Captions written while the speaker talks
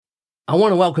I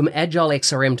want to welcome Agile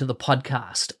XRM to the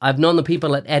podcast. I've known the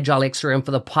people at Agile XRM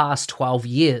for the past 12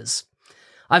 years.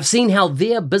 I've seen how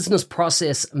their business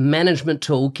process management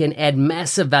tool can add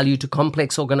massive value to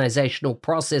complex organizational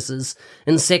processes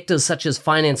in sectors such as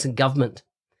finance and government.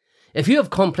 If you have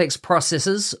complex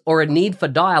processes or a need for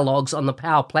dialogues on the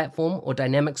Power Platform or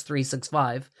Dynamics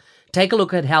 365, take a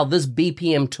look at how this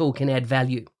BPM tool can add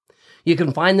value. You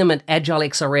can find them at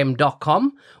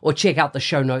agilexrm.com or check out the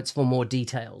show notes for more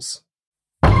details.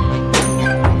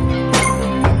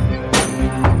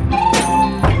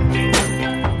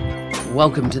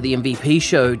 Welcome to the MVP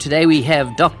Show. Today we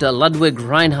have Dr. Ludwig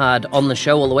Reinhard on the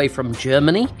show all the way from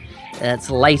Germany. It's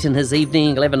late in his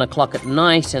evening, 11 o'clock at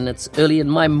night, and it's early in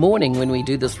my morning when we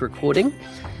do this recording.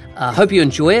 Hope you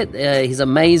enjoy it. He's an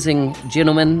amazing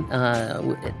gentleman,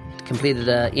 completed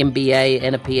an MBA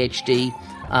and a PhD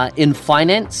in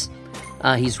finance.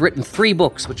 He's written 3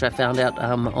 books, which I found out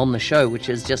on the show, which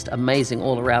is just amazing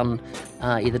all around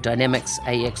either Dynamics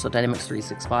AX or Dynamics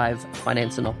 365,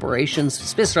 finance and operations,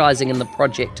 specializing in the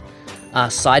project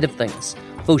side of things.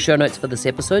 Full show notes for this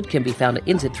episode can be found at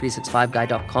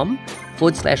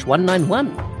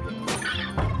nz365guy.com/191.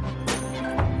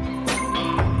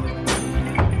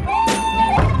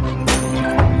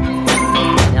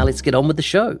 Now let's get on with the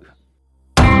show.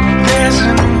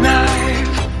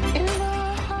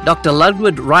 Dr.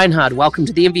 Ludwig Reinhard, welcome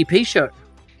to the MVP Show.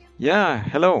 Yeah,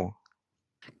 hello.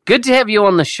 Good to have you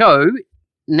on the show.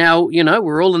 Now, you know,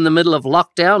 we're all in the middle of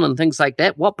lockdown and things like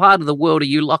that. What part of the world are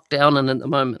you locked down in at the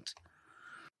moment?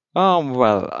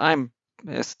 Well, I'm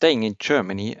staying in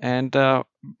Germany, and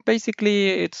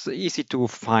basically it's easy to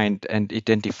find and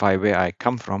identify where I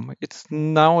come from. It's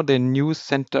now the news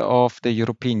center of the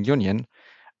European Union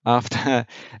after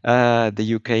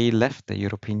the UK left the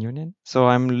European Union. So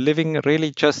I'm living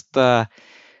really just 2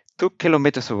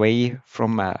 kilometers away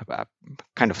from a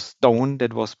kind of stone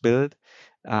that was built,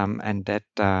 and that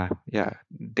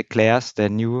declares the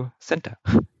new center.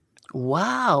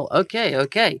 Wow.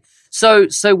 Okay. So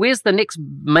where's the next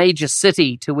major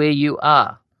city to where you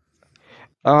are?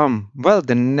 Well,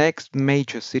 the next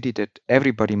major city that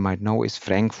everybody might know is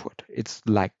Frankfurt. It's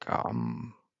like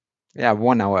 1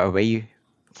 hour away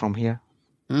from here.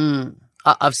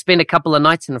 I've spent a couple of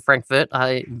nights in Frankfurt.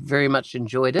 I very much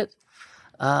enjoyed it.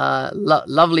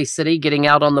 Lovely city, getting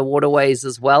out on the waterways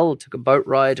as well. Took a boat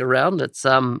ride around. It's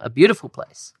a beautiful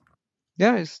place.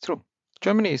 Yeah, it's true.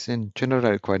 Germany is in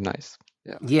general quite nice.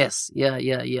 Yeah. Yes.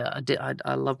 Yeah.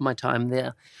 I love my time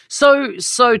there. So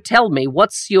tell me,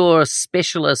 what's your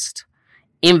specialist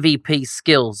MVP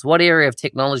skills? What area of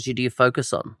technology do you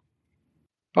focus on?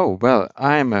 Oh, well,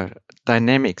 I'm a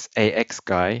Dynamics AX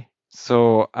guy.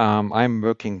 So I'm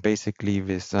working basically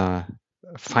with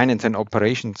finance and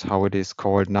operations, how it is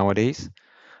called nowadays.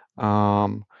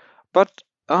 But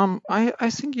I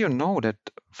think you know that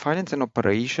finance and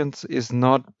operations is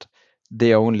not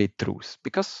the only truth,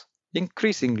 because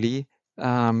increasingly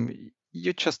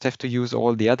you just have to use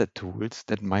all the other tools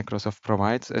that Microsoft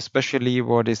provides, especially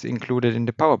what is included in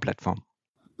the Power Platform.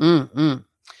 Mm-hmm.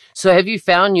 So have you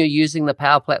found you're using the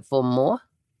Power Platform more?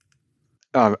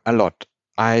 A lot.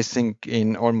 I think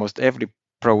in almost every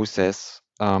process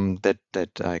that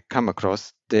I come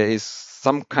across, there is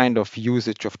some kind of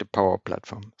usage of the Power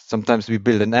Platform. Sometimes we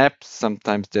build an app,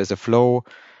 sometimes there's a flow,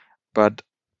 but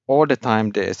all the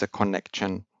time there is a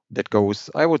connection that goes,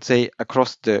 I would say,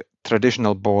 across the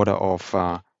traditional border of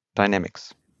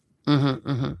Dynamics.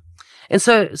 Mm-hmm. And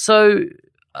so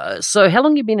how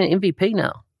long have you been an MVP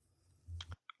now?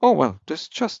 Oh, well, that's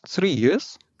just 3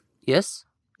 years. Yes.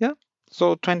 Yeah.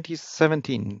 So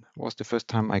 2017 was the first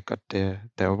time I got the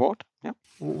award. Yeah.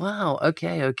 Wow.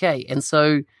 Okay. And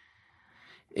so,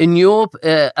 in your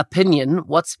opinion,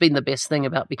 what's been the best thing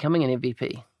about becoming an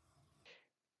MVP?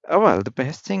 Well, the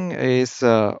best thing is,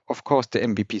 of course, the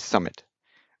MVP Summit,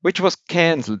 which was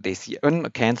cancelled this year.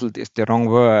 Cancelled is the wrong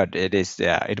word. It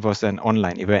was an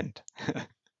online event.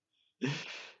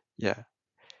 Yeah.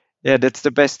 Yeah, that's the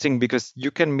best thing, because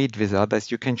you can meet with others,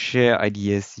 you can share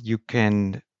ideas, you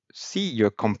can see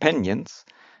your companions,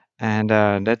 and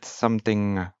that's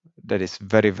something that is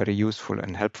very, very useful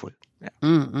and helpful. Yeah.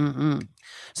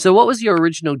 So what was your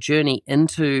original journey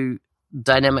into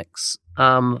Dynamics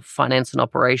finance and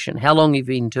operation? How long have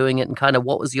you been doing it, and kind of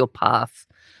what was your path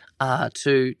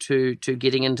to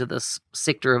getting into this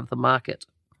sector of the market?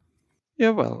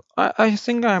 Yeah, well, I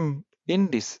think I'm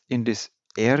in this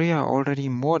area already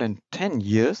more than 10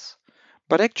 years,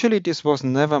 but actually this was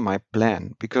never my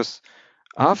plan, because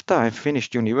after I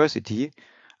finished university,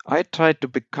 I tried to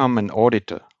become an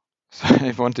auditor. So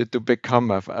I wanted to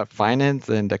become a finance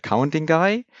and accounting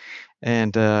guy,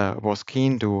 and was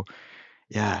keen to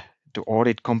to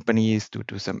audit companies, to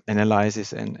do some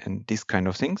analysis and these kind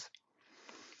of things.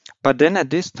 But then at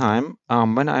this time,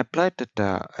 when I applied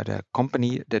at a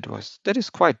company that is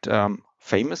quite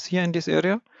famous here in this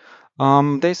area,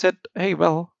 they said, "Hey,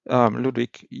 well,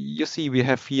 Ludwig, you see, we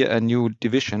have here a new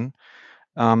division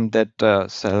that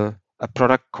sell a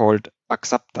product called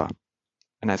Axapta."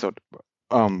 And I thought,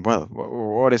 well,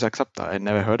 what is Axapta? I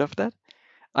never heard of that.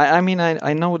 I mean,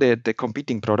 I know the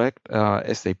competing product,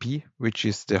 SAP, which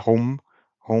is the home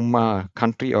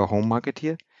country or home market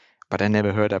here, but I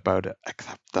never heard about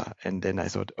Axapta. And then I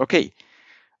thought, okay,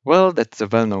 well, that's a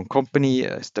well-known company,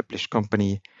 established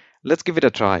company. Let's give it a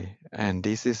try. And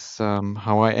this is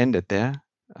how I ended there.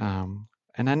 And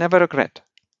I never regret.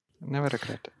 Never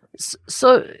regret.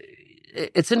 So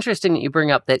it's interesting that you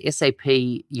bring up that SAP,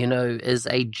 is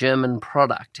a German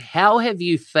product. How have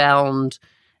you found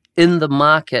in the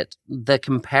market the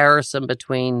comparison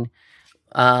between,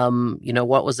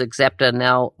 what was Axapta,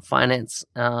 now finance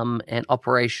and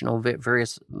operational,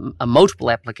 various multiple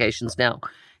applications now?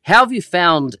 How have you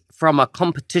found from a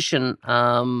competition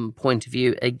point of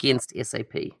view against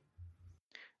SAP?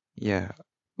 Yeah.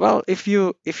 Well, if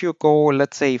you go,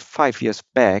 let's say 5 years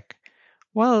back,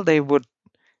 well, they would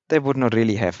not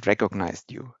really have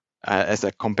recognized you as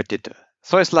a competitor.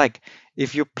 So it's like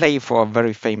if you play for a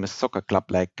very famous soccer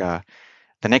club, like the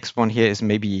next one here is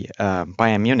maybe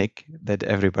Bayern Munich, that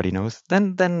everybody knows,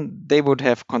 then they would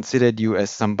have considered you as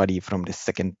somebody from the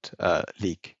second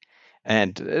league,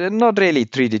 and not really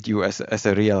treated you as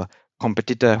a real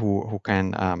competitor who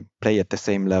can play at the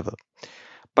same level.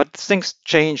 But things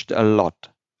changed a lot,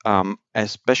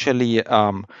 especially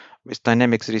with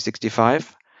Dynamics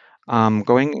 365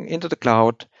 going into the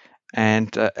cloud,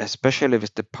 and especially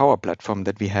with the Power Platform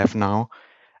that we have now.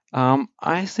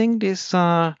 I think this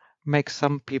makes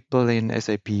some people in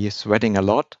SAP sweating a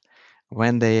lot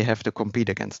when they have to compete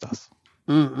against us.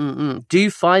 Do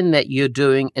you find that you're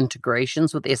doing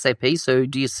integrations with SAP? So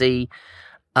do you see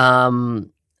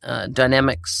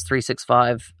Dynamics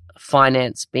 365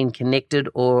 finance being connected,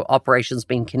 or operations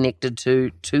being connected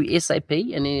to SAP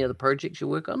in any of the projects you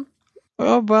work on?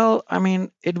 Well, I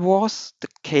mean, it was the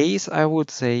case, I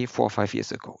would say, 4 or 5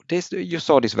 years ago. You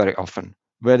saw this very often,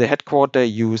 where the headquarter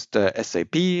used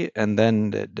SAP, and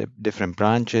then the different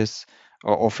branches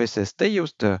or offices, they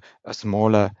used a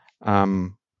smaller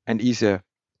and easier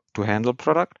to handle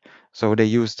product. So they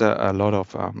used a lot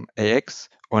of AX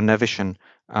or Navision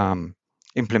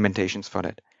implementations for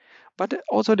that. But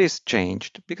also this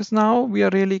changed, because now we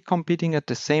are really competing at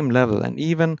the same level, and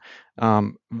even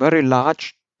very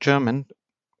large German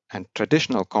and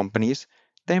traditional companies,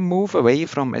 they move away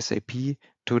from SAP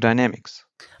to Dynamics.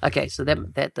 Okay, so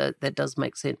that does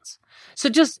make sense. So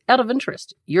just out of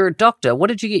interest, you're a doctor. What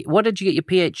did you get your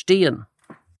PhD in?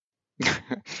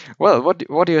 Well,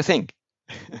 what do you think?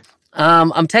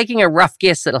 I'm taking a rough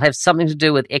guess that it'll have something to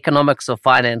do with economics or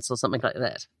finance or something like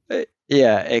that.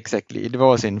 Yeah, exactly. It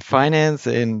was in finance,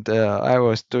 and I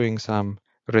was doing some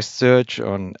research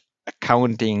on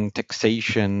accounting,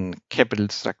 taxation, capital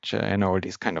structure, and all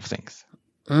these kind of things.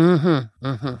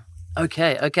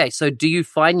 Okay. So do you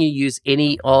find you use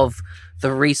any of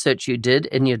the research you did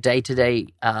in your day-to-day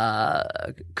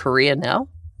career now?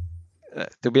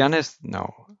 To be honest,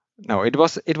 no.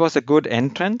 It was a good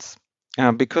entrance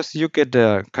because you get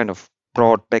a kind of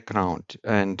broad background,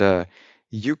 and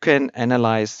you can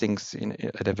analyze things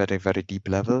at a very, very deep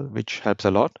level, which helps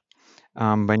a lot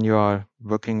when you are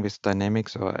working with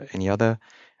Dynamics or any other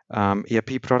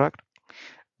ERP product.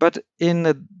 But in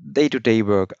the day-to-day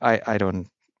work, I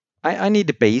need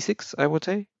the basics, I would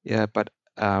say. Yeah, but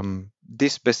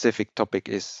this specific topic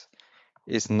is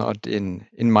not in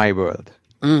my world.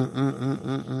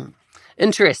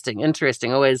 Interesting. I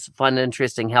always find it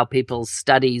interesting how people's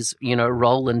studies,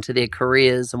 roll into their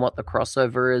careers and what the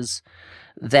crossover is,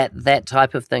 that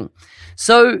type of thing.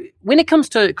 So when it comes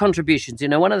to contributions,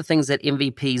 one of the things that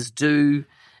MVPs do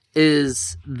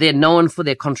is they're known for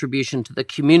their contribution to the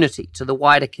community, to the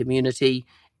wider community.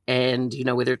 And,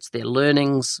 whether it's their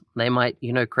learnings, they might,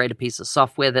 create a piece of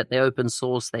software that they open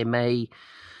source. They may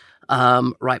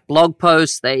write blog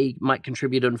posts. They might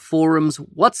contribute in forums.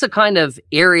 What's the kind of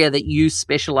area that you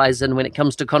specialize in when it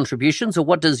comes to contributions, or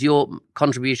what does your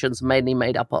contributions mainly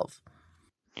made up of?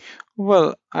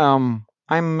 Well, I'm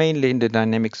mainly in the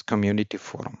Dynamics community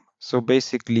forum. So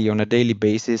basically, on a daily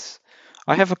basis,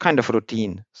 I have a kind of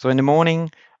routine. So in the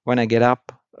morning, when I get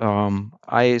up,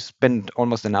 I spend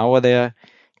almost an hour there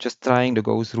just trying to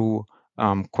go through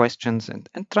questions and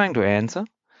trying to answer.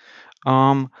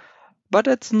 But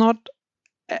it's not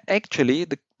actually,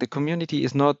 the community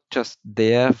is not just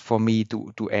there for me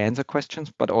to answer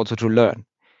questions, but also to learn.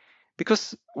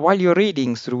 because while you're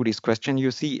reading through this question,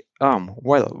 you see,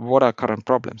 well, what are current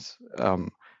problems?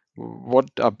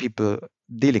 What are people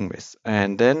dealing with?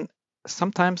 And then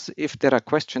sometimes if there are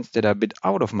questions that are a bit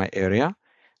out of my area,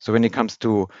 so when it comes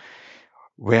to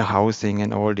warehousing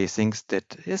and all these things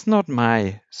that is not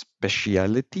my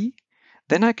specialty,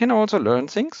 then I can also learn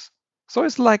things. So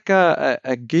it's like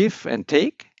a give and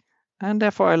take, and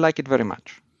therefore I like it very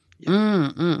much.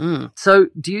 Yeah. So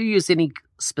do you use any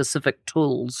specific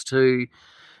tools to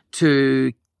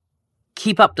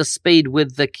keep up to speed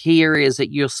with the key areas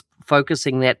that you're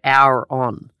focusing that hour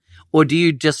on? Or do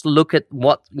you just look at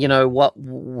what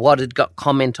had got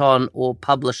comment on or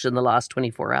published in the last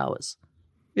 24 hours?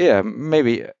 Yeah,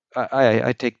 maybe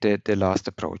I take the last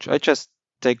approach. I just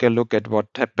take a look at what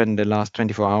happened the last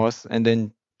 24 hours and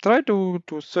then try to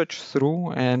search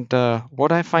through, and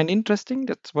what I find interesting,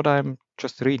 that's what I'm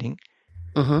just reading.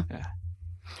 Mm-hmm. Yeah.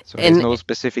 So there's no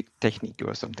specific technique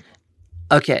or something.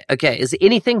 Okay. Is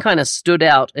anything kind of stood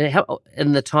out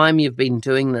in the time you've been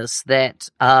doing this that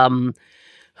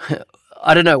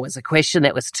I don't know, was a question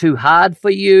that was too hard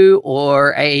for you,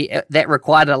 or that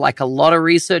required a lot of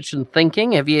research and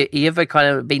thinking? Have you ever kind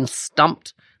of been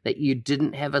stumped that you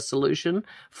didn't have a solution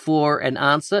for an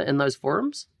answer in those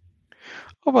forums?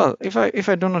 Oh, well, if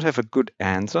I do not have a good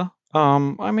answer,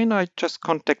 I just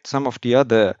contact some of the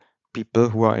other people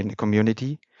who are in the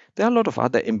community. There are a lot of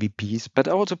other MVPs, but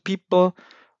also people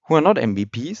who are not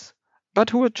MVPs,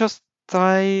 but who are just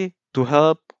try to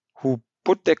help, who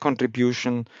put their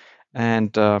contribution,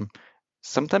 and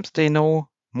sometimes they know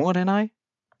more than I.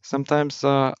 Sometimes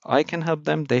I can help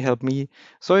them, they help me.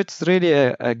 So it's really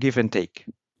a give and take.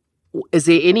 Is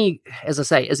there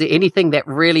anything that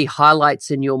really highlights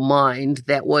in your mind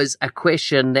that was a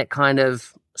question that kind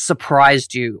of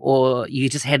surprised you, or you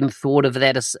just hadn't thought of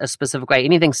that a specific way?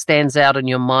 Anything stands out in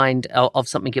your mind of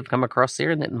something you've come across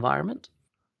there in that environment?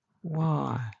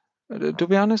 Wow. To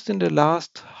be honest, in the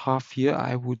last half year,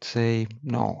 I would say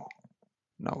no.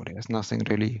 No, there's nothing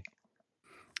really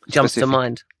jumps to specific.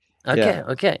 mind. Yeah.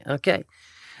 Okay.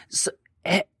 So,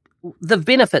 the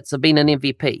benefits of being an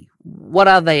MVP, what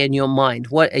are they in your mind?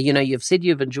 What you've said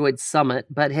you've enjoyed Summit,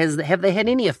 but have they had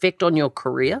any effect on your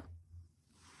career?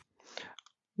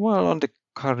 Well, on the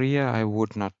career, I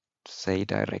would not say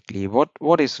directly.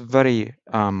 What is very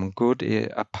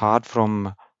good, apart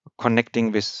from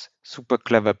connecting with super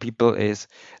clever people, is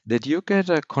that you get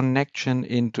a connection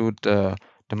into the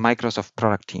Microsoft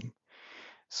product team.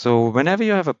 So whenever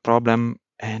you have a problem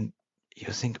and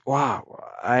you think, wow,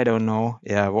 I don't know,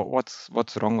 yeah, what's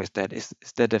wrong with that? Is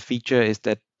that a feature? Is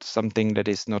that something that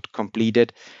is not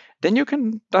completed? Then you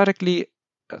can directly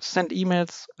send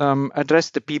emails,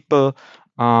 address the people,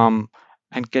 and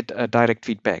get a direct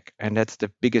feedback. And that's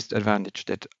the biggest advantage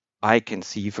that I can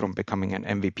see from becoming an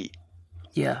MVP.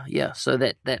 Yeah. So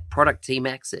that product team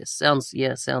access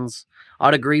sounds.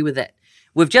 I'd agree with that.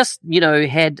 We've just,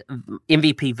 had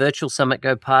MVP Virtual Summit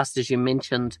go past, as you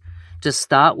mentioned, to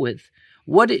start with.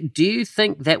 What do you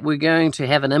think that we're going to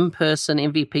have an in-person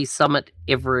MVP Summit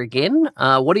ever again?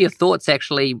 What are your thoughts,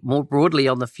 actually, more broadly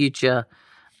on the future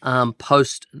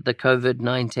post the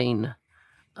COVID-19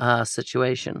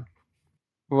 situation?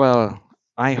 Well,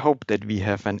 I hope that we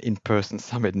have an in-person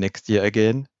summit next year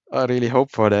again. I really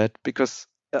hope for that because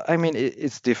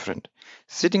it's different.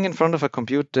 Sitting in front of a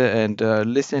computer and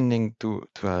listening to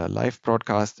a live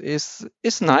broadcast is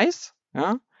nice,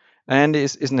 yeah, and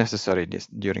is necessary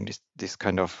during this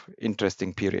kind of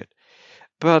interesting period.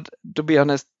 But to be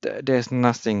honest, there's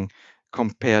nothing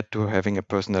compared to having a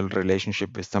personal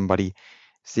relationship with somebody,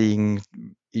 seeing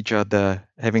each other,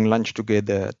 having lunch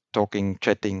together, talking,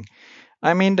 chatting.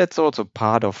 That's also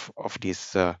part of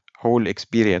this whole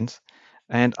experience,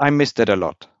 and I missed it a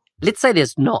lot. Let's say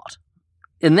there's not.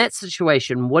 In that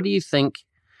situation, what do you think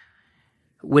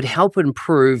would help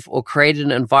improve or create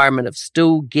an environment of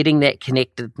still getting that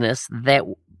connectedness that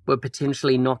we're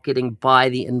potentially not getting by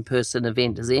the in-person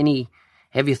event?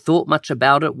 Have you thought much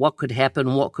about it? What could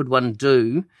happen? What could one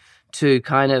do to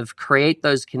kind of create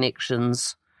those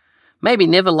connections? Maybe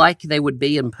never like they would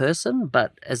be in person,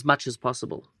 but as much as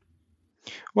possible.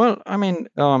 Well,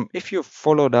 if you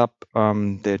followed up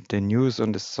the news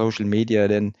on the social media,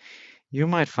 then you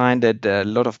might find that a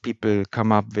lot of people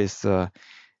come up with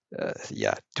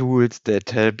tools that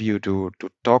help you to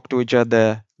talk to each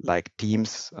other, like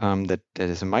Teams, that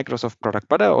is a Microsoft product,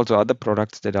 but there are also other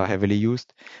products that are heavily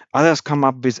used. Others come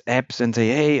up with apps and say,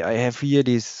 hey, I have here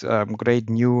this great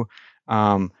new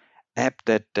app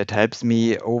that helps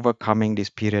me overcoming this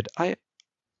period.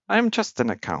 I'm just an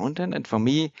accountant, and for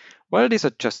me, well, these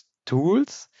are just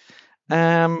tools.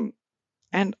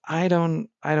 And I don't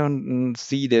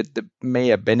see the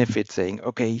major benefit saying,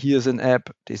 okay, here's an app.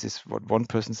 This is what one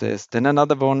person says. Then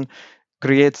another one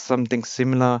creates something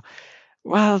similar.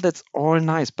 Well, that's all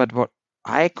nice, but what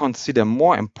I consider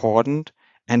more important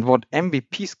and what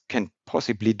MVPs can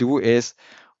possibly do is,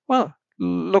 well,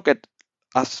 look at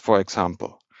us, for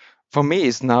example. For me,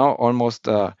 it's now almost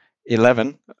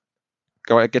 11,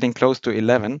 getting close to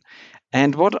 11.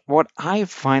 And what I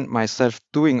find myself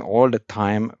doing all the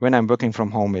time when I'm working from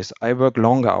home is I work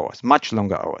longer hours, much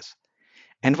longer hours.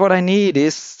 And what I need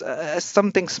is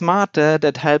something smarter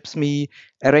that helps me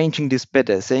arranging this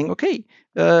better, saying, okay,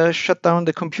 shut down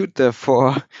the computer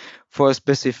for a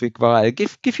specific while.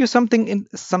 Give you something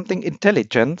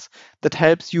intelligent that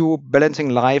helps you balancing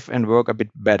life and work a bit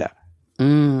better.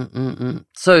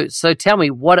 So tell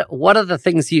me, what are the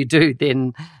things you do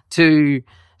then to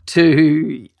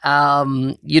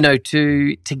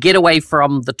get away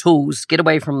from the tools, get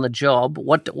away from the job?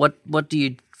 What do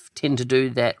you tend to do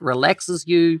that relaxes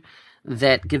you,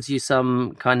 that gives you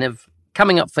some kind of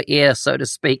coming up for air, so to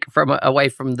speak, away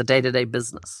from the day-to-day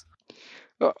business?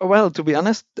 Well, to be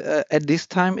honest, at this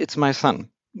time it's my son.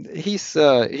 He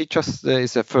just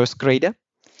is a first grader,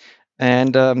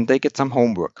 and they get some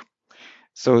homework.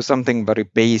 So something very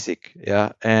basic,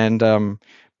 yeah. And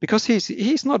because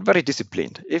he's not very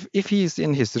disciplined. If he's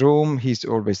in his room, he's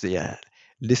always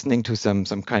listening to some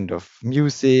kind of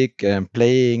music and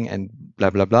playing and blah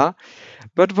blah blah.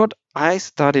 But what I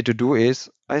started to do is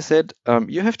I said,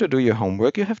 you have to do your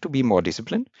homework. You have to be more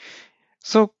disciplined.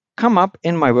 So come up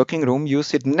in my working room. You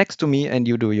sit next to me and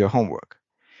you do your homework.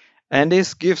 And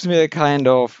this gives me a kind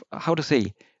of, how to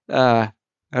say, a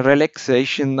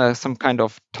relaxation, some kind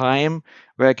of time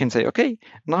where I can say, okay,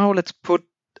 now let's put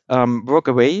work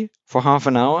away for half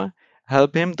an hour,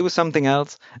 help him do something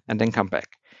else, and then come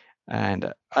back.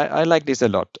 And I like this a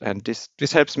lot, and this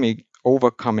helps me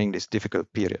overcoming this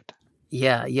difficult period.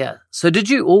 Yeah. So did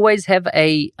you always have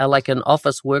a like an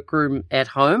office workroom at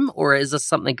home, or is this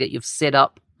something that you've set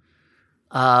up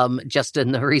just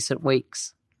in the recent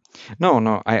weeks?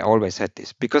 No, I always had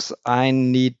this because I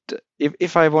need,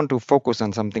 if I want to focus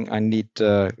on something, I need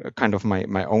kind of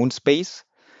my own space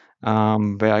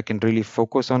where I can really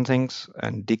focus on things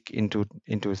and dig into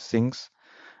things.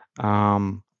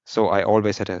 So I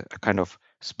always had a kind of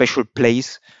special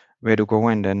place where to go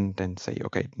and then say,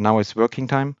 okay, now it's working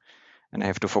time and I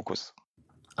have to focus.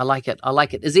 I like it.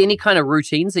 Is there any kind of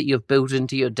routines that you've built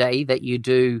into your day that you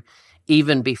do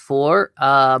even before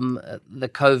the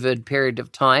COVID period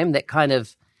of time that kind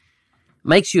of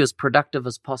makes you as productive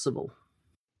as possible?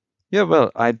 Yeah,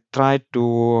 well, I try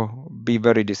to be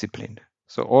very disciplined.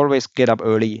 So always get up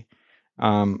early.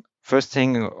 First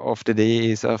thing of the day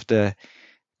is after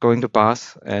going to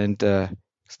bath and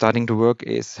starting to work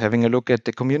is having a look at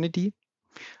the community,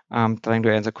 trying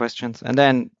to answer questions, and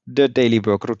then the daily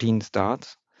work routine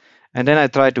starts. And then I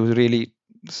try to really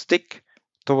stick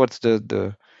towards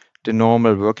the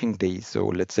normal working day. So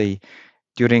let's say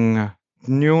during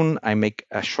noon, I make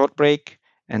a short break,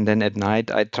 and then at night,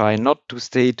 I try not to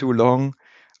stay too long,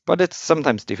 but it's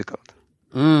sometimes difficult.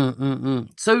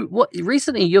 So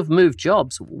recently you've moved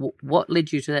jobs. What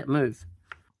led you to that move?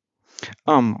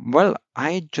 Well,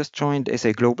 I just joined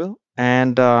SA Global,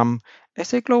 and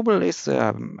SA Global is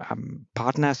a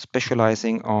partner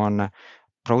specializing on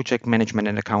project management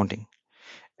and accounting.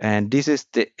 And this is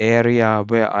the area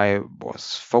where I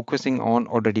was focusing on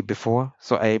already before.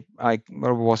 So I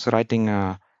was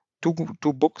writing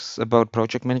two books about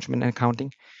project management and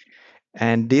accounting.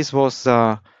 And this was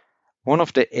one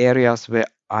of the areas where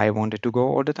I wanted to go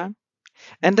all the time.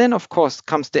 And then, of course,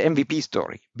 comes the MVP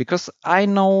story because I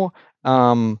know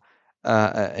an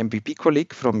MVP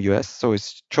colleague from US. So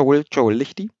it's Joel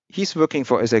Lichty. He's working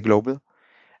for SA Global.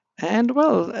 And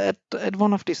well, at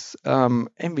one of these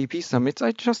MVP summits,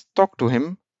 I just talked to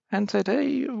him and said,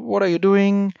 "Hey, what are you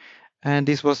doing?" And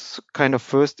this was kind of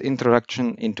first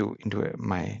introduction into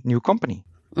my new company.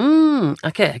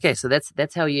 Okay. So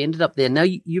that's how you ended up there. Now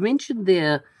you mentioned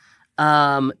there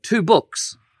two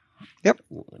books. Yep.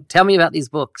 Tell me about these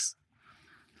books.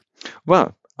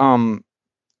 Well,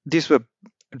 these were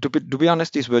to be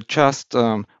honest, these were just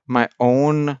my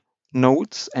own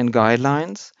notes and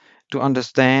guidelines to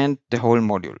understand the whole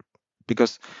module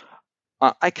because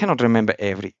I cannot remember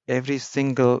every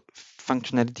single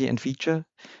functionality and feature.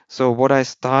 So what I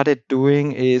started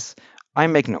doing is I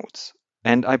make notes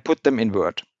and I put them in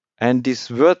Word. And this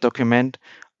Word document,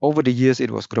 over the years, it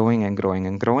was growing and growing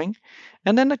and growing.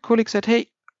 And then a colleague said, "Hey,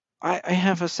 I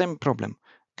have a same problem.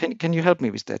 Can you help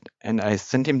me with that?" And I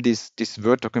sent him this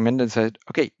Word document and said,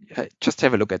 "Okay, just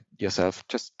have a look at yourself.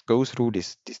 Just go through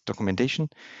this documentation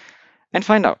and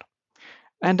find out."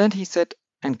 And then he said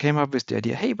and came up with the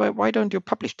idea, hey, why don't you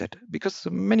publish that? Because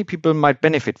many people might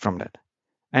benefit from that.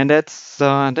 And that's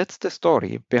the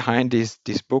story behind these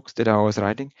books that I was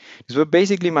writing. These were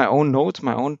basically my own notes,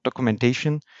 my own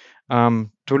documentation, to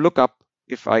look up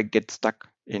if I get stuck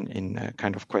in a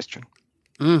kind of question.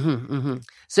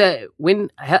 So when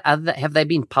have they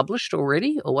been published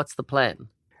already, or what's the plan?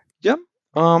 Yeah,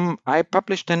 I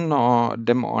published them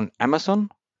on Amazon,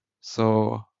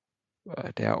 so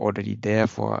they are already there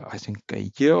for I think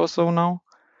a year or so now,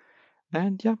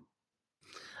 and yeah.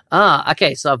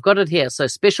 Okay, so I've got it here. So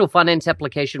Special Finance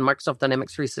Application, Microsoft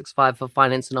Dynamics 365 for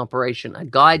Finance and Operation, a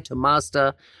guide to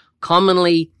master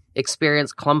commonly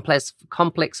experienced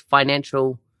complex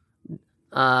financial,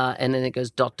 and then it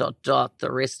goes ...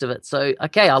 the rest of it. So,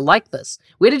 okay, I like this.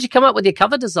 Where did you come up with your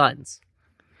cover designs?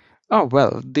 Oh,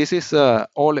 well, this is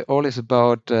all is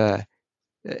about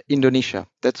Indonesia.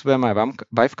 That's where my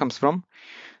wife comes from.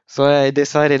 So I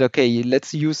decided, okay,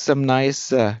 let's use some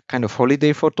nice kind of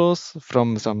holiday photos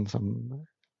from some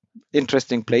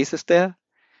interesting places there.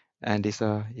 And these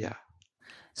are, yeah.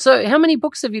 So how many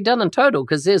books have you done in total?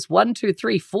 Because there's 1, 2,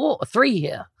 3, 4, 3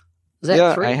 here. Is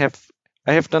that 3?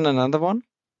 I have done another one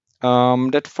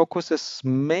that focuses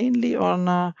mainly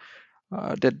on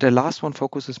the last one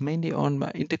focuses mainly on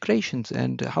integrations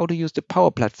and how to use the Power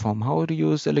Platform, how to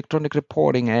use electronic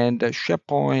reporting and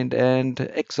SharePoint and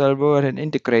Excel, Word, and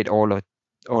integrate all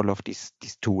of these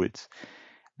tools.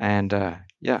 And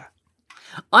yeah,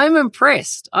 I'm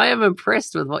impressed. I am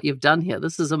impressed with what you've done here.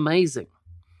 This is amazing.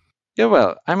 Yeah,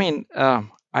 well, I mean,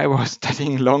 I was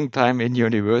studying a long time in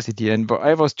university, and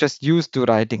I was just used to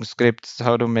writing scripts,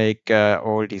 how to make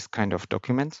all these kind of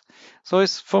documents. So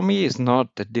for me, it's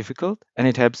not that difficult, and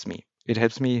it helps me. It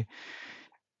helps me,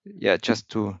 yeah, just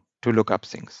to look up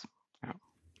things. Yeah.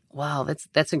 Wow,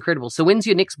 that's incredible. So when's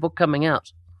your next book coming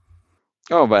out?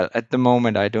 Oh, well, at the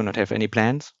moment, I do not have any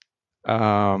plans.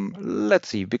 Let's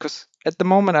see, because at the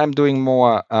moment I'm doing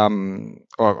more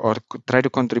or try to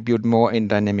contribute more in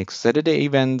Dynamics Saturday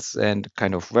events and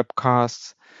kind of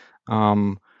webcasts,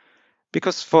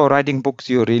 because for writing books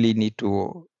you really need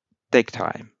to take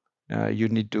time. You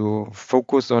need to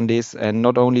focus on this, and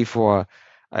not only for,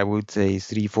 I would say,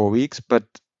 3-4 weeks, but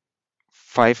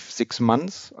 5-6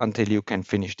 months until you can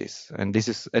finish this. And this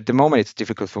is, at the moment, it's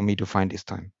difficult for me to find this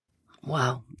time.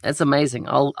 Wow, that's amazing.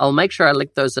 I'll make sure I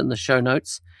link those in the show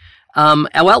notes.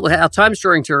 Well, our time's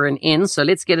drawing to an end, so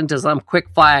let's get into some quick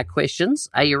fire questions.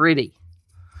 Are you ready?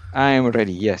 I am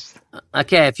ready, yes.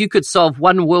 Okay, if you could solve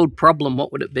one world problem,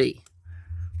 what would it be?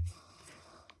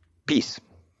 Peace.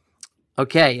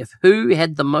 Okay, who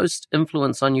had the most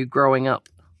influence on you growing up?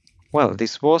 Well,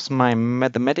 this was my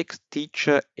mathematics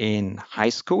teacher in high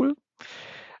school.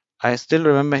 I still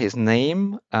remember his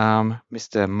name,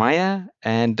 Mr. Meyer,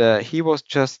 and he was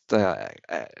just the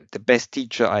best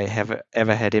teacher I have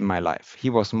ever had in my life. He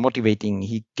was motivating.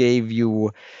 He gave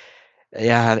you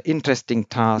interesting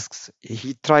tasks.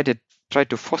 He tried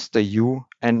to foster you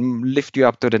and lift you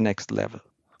up to the next level.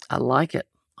 I like it.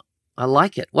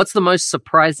 What's the most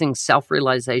surprising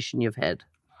self-realization you've had?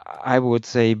 I would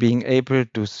say being able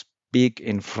to speak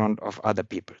in front of other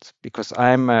people, because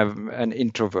I'm an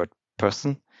introvert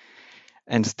person.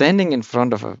 And standing in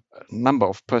front of a number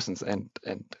of persons and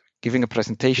giving a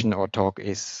presentation or talk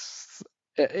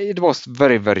it was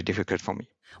very, very difficult for me.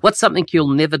 What's something you'll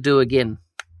never do again?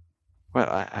 Well,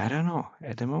 I don't know.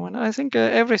 At the moment, I think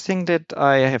everything that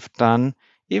I have done,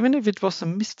 even if it was a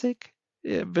mistake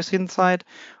with inside,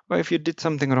 or if you did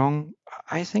something wrong,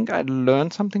 I think I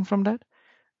learned something from that.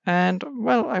 And,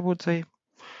 well, I would say,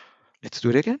 let's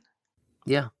do it again.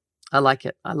 Yeah, I like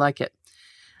it.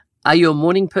 Are you a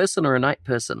morning person or a night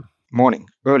person? Morning,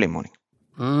 early morning.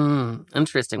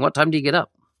 Interesting. What time do you get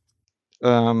up?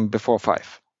 Before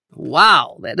 5.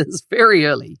 Wow, that is very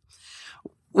early.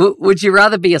 Would you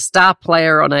rather be a star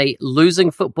player on a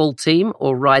losing football team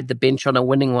or ride the bench on a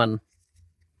winning one?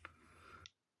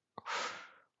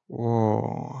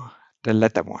 Oh, the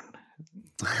latter one.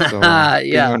 So,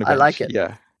 yeah, I like it.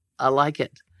 Yeah, I like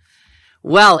it.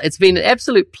 Well, it's been an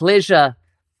absolute pleasure,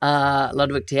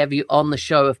 Ludwig, to have you on the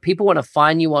show. If people want to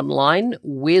find you online,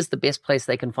 where's the best place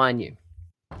they can find you?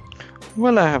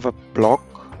 Well, I have a blog,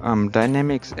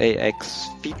 Dynamics AX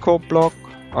FICO blog.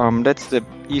 That's the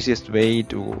easiest way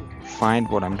to find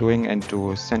what I'm doing and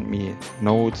to send me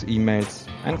notes, emails,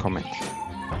 and comments.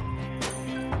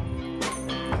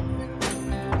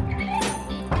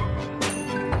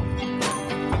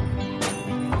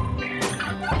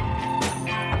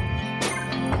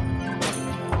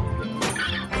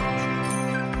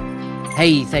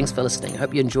 Hey, thanks for listening.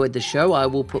 Hope you enjoyed the show. I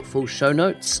will put full show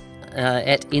notes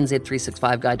at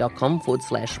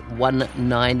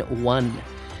nz365guy.com/191.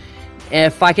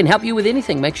 If I can help you with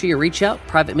anything, make sure you reach out.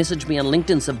 Private message me on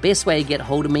LinkedIn. It's the best way to get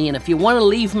hold of me. And if you want to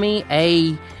leave me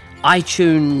a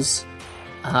iTunes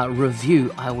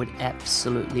review, I would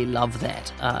absolutely love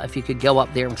that. If you could go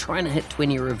up there, I'm trying to hit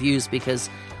 20 reviews because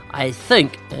I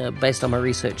think, based on my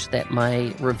research, that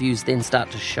my reviews then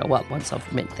start to show up once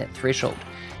I've met that threshold.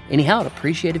 Anyhow, I'd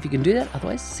appreciate if you can do that.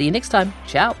 Otherwise, see you next time.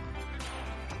 Ciao.